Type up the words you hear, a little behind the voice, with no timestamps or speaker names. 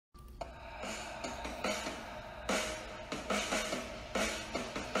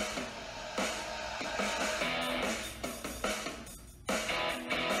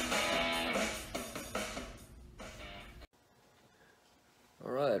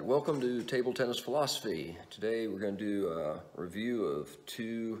right, welcome to Table Tennis Philosophy. Today we're going to do a review of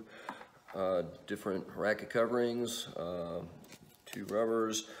two different racket coverings, two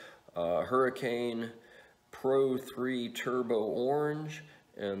rubbers, Hurricane Pro 3 Turbo Orange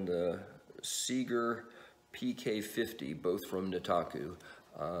and the Sieger PK50, both from Nittaku.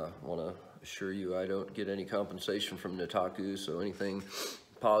 I want to assure you I don't get any compensation from Nittaku, so anything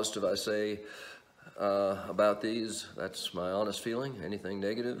positive I say about these, that's my honest feeling. Anything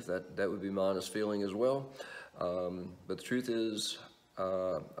negative, that would be my honest feeling as well. But the truth is,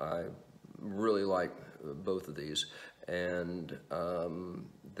 I really like both of these, and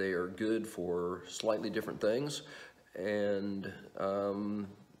they are good for slightly different things. And I'm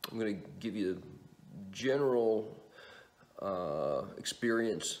going to give you a general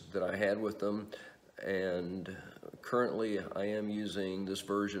experience that I had with them. And currently I am using this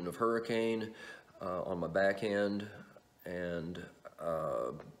version of Hurricane on my backhand, and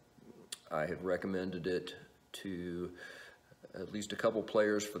I had recommended it to at least a couple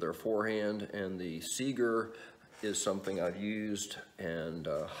players for their forehand, and the Sieger is something I've used and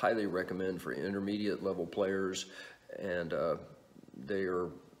highly recommend for intermediate level players, and they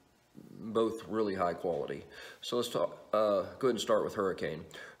are both really high quality. So let's talk, go ahead and start with Hurricane.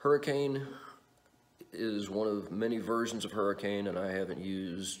 Hurricane is one of many versions of Hurricane, and I haven't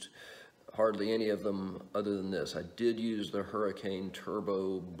used hardly any of them other than this. I did use the Hurricane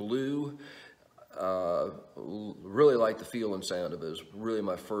Turbo Blue. Really like the feel and sound of it. It was really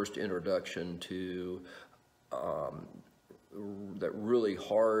my first introduction to that really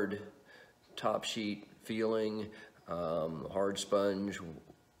hard top sheet feeling, hard sponge.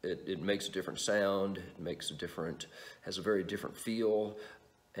 It makes a different sound, has a very different feel,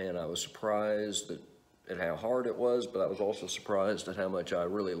 and I was surprised at how hard it was, but I was also surprised at how much I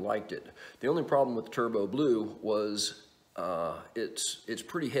really liked it. The only problem with the Turbo Blue was it's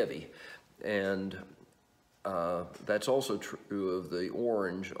pretty heavy, and that's also true of the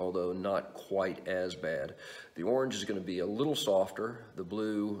Orange, although not quite as bad. The Orange is going to be a little softer. The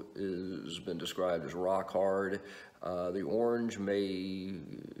Blue has been described as rock hard. The Orange may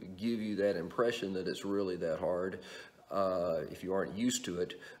give you that impression that it's really that hard if you aren't used to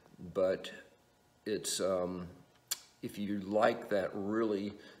it, but it's if you like that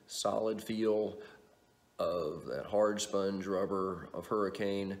really solid feel of that hard sponge rubber of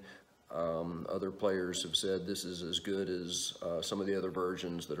Hurricane, other players have said this is as good as some of the other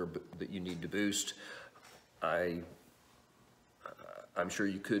versions that you need to boost. I'm sure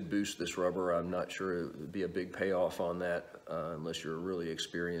you could boost this rubber. I'm not sure it would be a big payoff on that unless you're really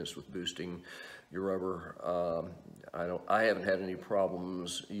experienced with boosting your rubber. I haven't had any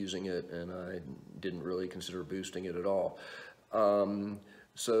problems using it, and I didn't really consider boosting it at all.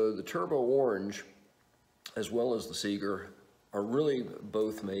 So the Turbo Orange, as well as the Sieger, are really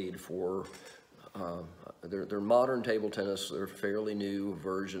both made for, they're modern table tennis. They're fairly new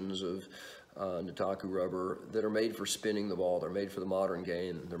versions of Nittaku rubber that are made for spinning the ball. They're made for the modern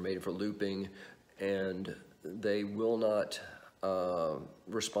game. They're made for looping, and they will not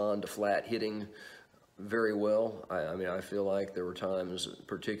respond to flat hitting very well. I mean, I feel like there were times,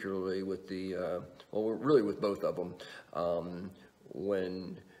 particularly with the, well, really with both of them,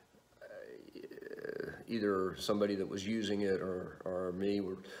 when either somebody that was using it or me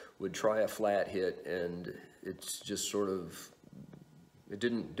would try a flat hit, and it's just sort of, it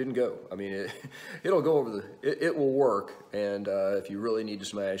didn't go. I mean, it'll go over it will work, and if you really need to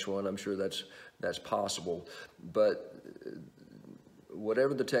smash one, I'm sure that's possible. But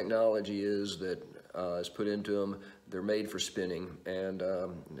whatever the technology is that is put into them, they're made for spinning. And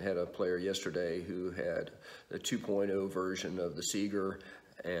had a player yesterday who had a 2.0 version of the Sieger,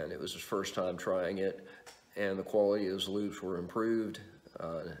 and it was his first time trying it, and the quality of his loops were improved.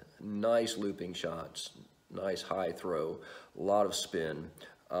 Nice looping shots, nice high throw, a lot of spin.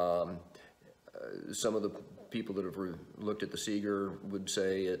 Some of the people that have looked at the Sieger would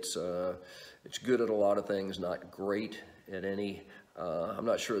say it's good at a lot of things, not great at any. I'm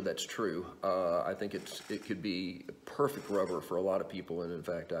not sure that's true. I think it could be a perfect rubber for a lot of people, and in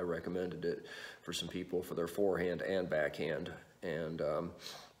fact I recommended it for some people for their forehand and backhand. And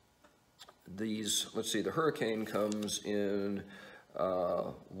these, let's see, the Hurricane comes in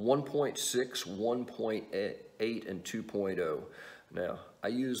 1.6, 1.8, and 2.0. Now, I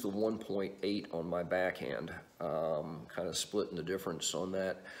use the 1.8 on my backhand, kind of splitting the difference on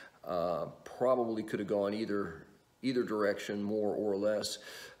that. Probably could have gone either direction, more or less.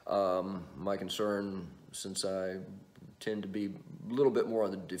 My concern, since I tend to be a little bit more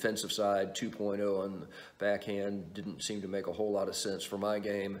on the defensive side, 2.0 on the backhand didn't seem to make a whole lot of sense for my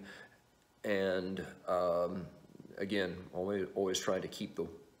game. And again, always trying to keep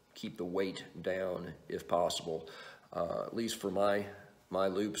keep the weight down if possible. At least for my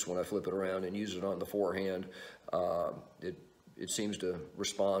loops, when I flip it around and use it on the forehand, it seems to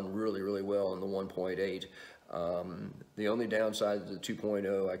respond really, really well in the 1.8. The only downside to the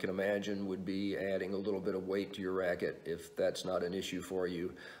 2.0 I can imagine would be adding a little bit of weight to your racket. If that's not an issue for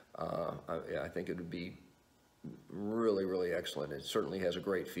you, I think it would be really, really excellent. It certainly has a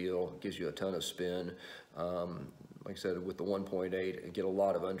great feel. It gives you a ton of spin. Like I said, with the 1.8, I get a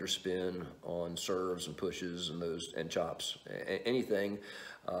lot of underspin on serves and pushes and chops, anything.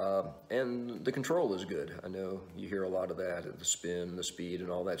 And the control is good. I know you hear a lot of that, the spin, the speed,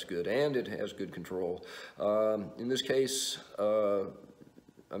 and all that's good. And it has good control. In this case,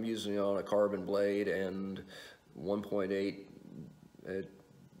 I'm using it on a carbon blade, and 1.8,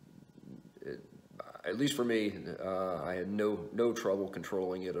 at least for me, I had no trouble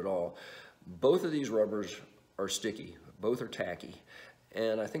controlling it at all. Both of these rubbers are sticky. Both are tacky.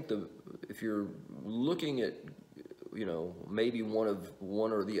 And I think if you're looking at, you know, maybe one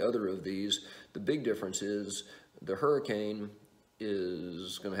or the other of these, the big difference is the Hurricane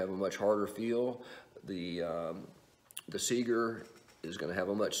is going to have a much harder feel. The Sieger is going to have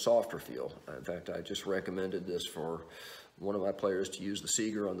a much softer feel. In fact, I just recommended this for one of my players to use the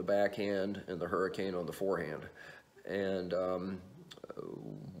Sieger on the backhand and the Hurricane on the forehand. And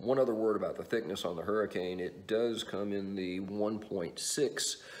one other word about the thickness on the Hurricane, it does come in the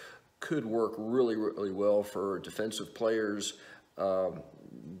 1.6, could work really, really well for defensive players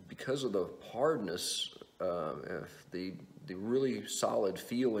because of the hardness, the really solid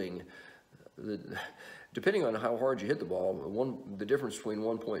feeling. Depending on how hard you hit the ball, the difference between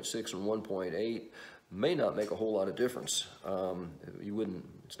 1.6 and 1.8 may not make a whole lot of difference.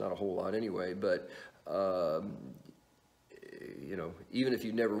 It's not a whole lot anyway, but you know, even if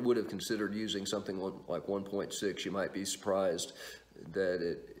you never would have considered using something like 1.6, you might be surprised that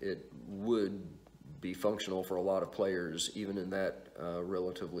it would be functional for a lot of players, even in that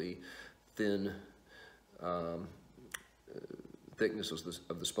relatively thin thickness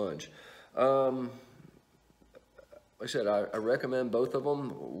of the sponge. Like I said, I recommend both of them.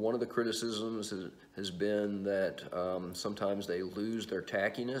 One of the criticisms has been that sometimes they lose their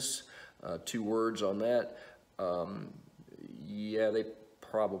tackiness. 2 words on that. Yeah, they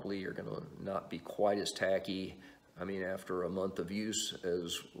probably are going to not be quite as tacky, I mean, after a month of use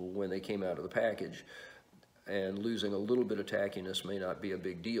as when they came out of the package. And losing a little bit of tackiness may not be a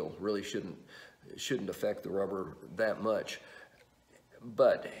big deal. Really shouldn't affect the rubber that much.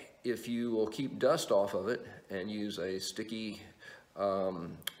 But if you will keep dust off of it and use a sticky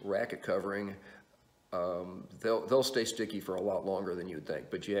racket covering, they'll stay sticky for a lot longer than you'd think.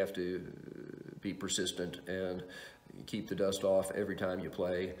 But you have to be persistent and keep the dust off every time you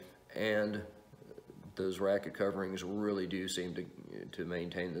play. And those racket coverings really do seem to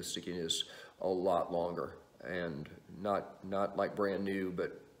maintain the stickiness a lot longer, and not like brand new,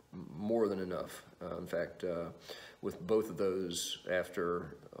 but more than enough. In fact, with both of those,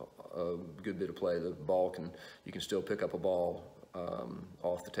 after a good bit of play, you can still pick up a ball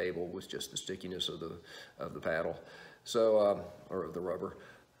off the table with just the stickiness of the paddle, so or of the rubber.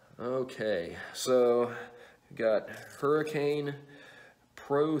 Okay, so we got Hurricane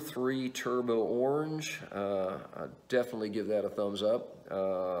Pro 3 Turbo Orange. I'd definitely give that a thumbs up.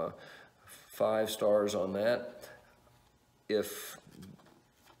 5 stars on that. If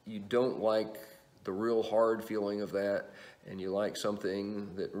you don't like the real hard feeling of that, and you like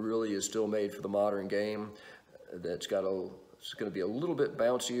something that really is still made for the modern game, it's going to be a little bit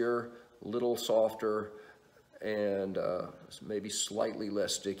bouncier, a little softer, and maybe slightly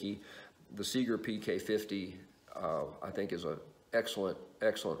less sticky, the Sieger PK50 I think is an excellent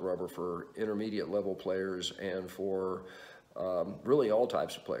rubber for intermediate level players and for really all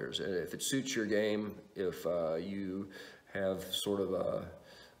types of players. And if it suits your game, if you have sort of a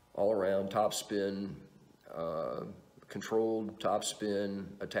all-around topspin, controlled topspin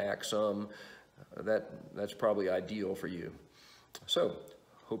attack some, that's probably ideal for you. So,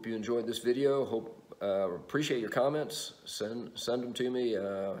 hope you enjoyed this video. Appreciate your comments. Send them to me.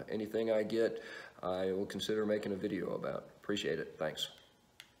 Anything I get, I will consider making a video about. Appreciate it. Thanks.